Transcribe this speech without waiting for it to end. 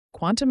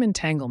Quantum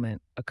entanglement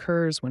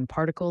occurs when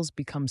particles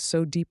become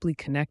so deeply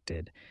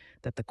connected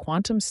that the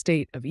quantum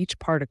state of each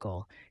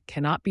particle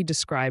cannot be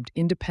described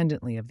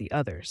independently of the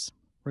others,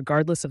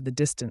 regardless of the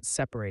distance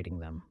separating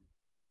them.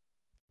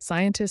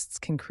 Scientists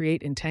can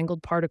create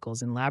entangled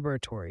particles in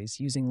laboratories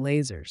using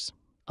lasers,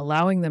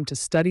 allowing them to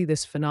study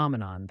this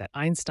phenomenon that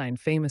Einstein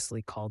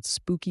famously called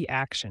spooky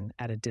action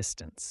at a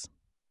distance.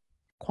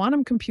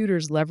 Quantum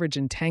computers leverage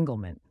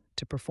entanglement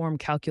to perform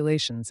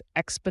calculations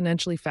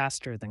exponentially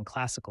faster than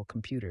classical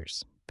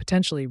computers,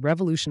 potentially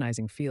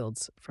revolutionizing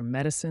fields from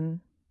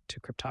medicine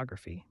to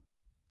cryptography.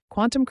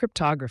 Quantum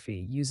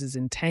cryptography uses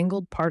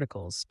entangled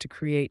particles to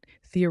create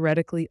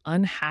theoretically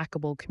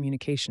unhackable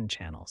communication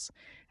channels,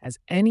 as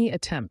any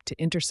attempt to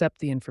intercept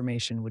the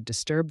information would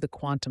disturb the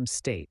quantum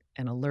state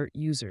and alert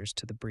users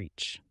to the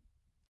breach.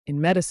 In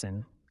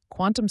medicine,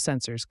 quantum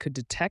sensors could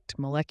detect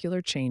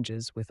molecular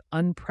changes with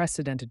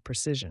unprecedented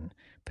precision,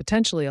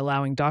 potentially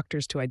allowing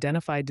doctors to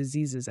identify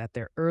diseases at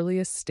their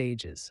earliest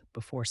stages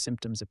before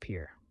symptoms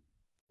appear.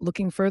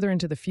 Looking further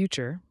into the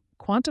future,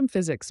 quantum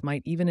physics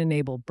might even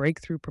enable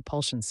breakthrough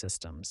propulsion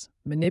systems,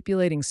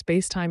 manipulating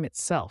space-time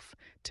itself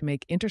to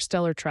make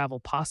interstellar travel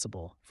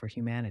possible for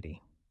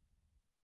humanity.